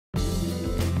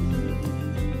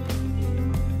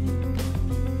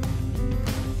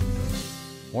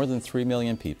More than 3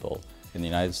 million people in the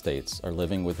United States are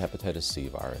living with hepatitis C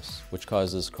virus, which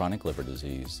causes chronic liver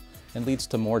disease and leads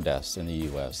to more deaths in the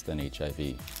U.S. than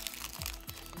HIV.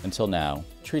 Until now,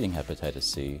 treating hepatitis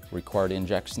C required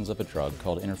injections of a drug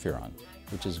called interferon,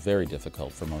 which is very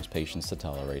difficult for most patients to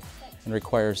tolerate and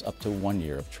requires up to 1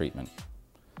 year of treatment.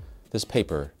 This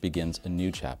paper begins a new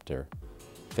chapter.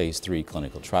 Phase 3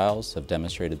 clinical trials have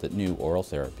demonstrated that new oral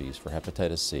therapies for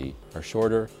hepatitis C are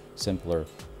shorter, simpler,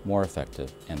 more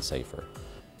effective, and safer.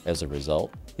 As a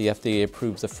result, the FDA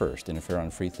approved the first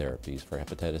interferon-free therapies for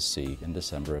hepatitis C in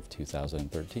December of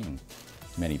 2013.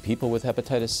 Many people with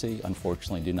hepatitis C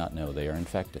unfortunately do not know they are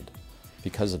infected.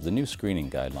 Because of the new screening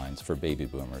guidelines for baby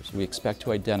boomers, we expect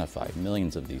to identify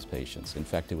millions of these patients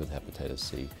infected with hepatitis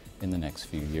C in the next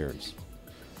few years.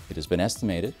 It has been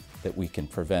estimated that we can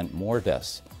prevent more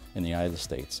deaths in the United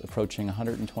States, approaching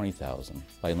 120,000,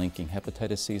 by linking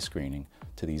hepatitis C screening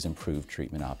to these improved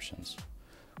treatment options.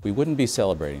 We wouldn't be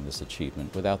celebrating this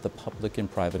achievement without the public and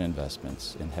private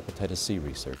investments in hepatitis C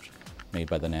research made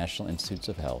by the National Institutes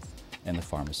of Health and the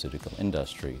pharmaceutical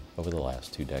industry over the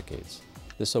last 2 decades.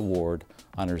 This award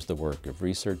honors the work of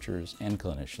researchers and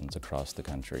clinicians across the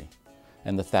country,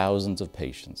 and the thousands of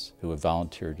patients who have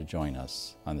volunteered to join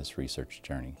us on this research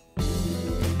journey.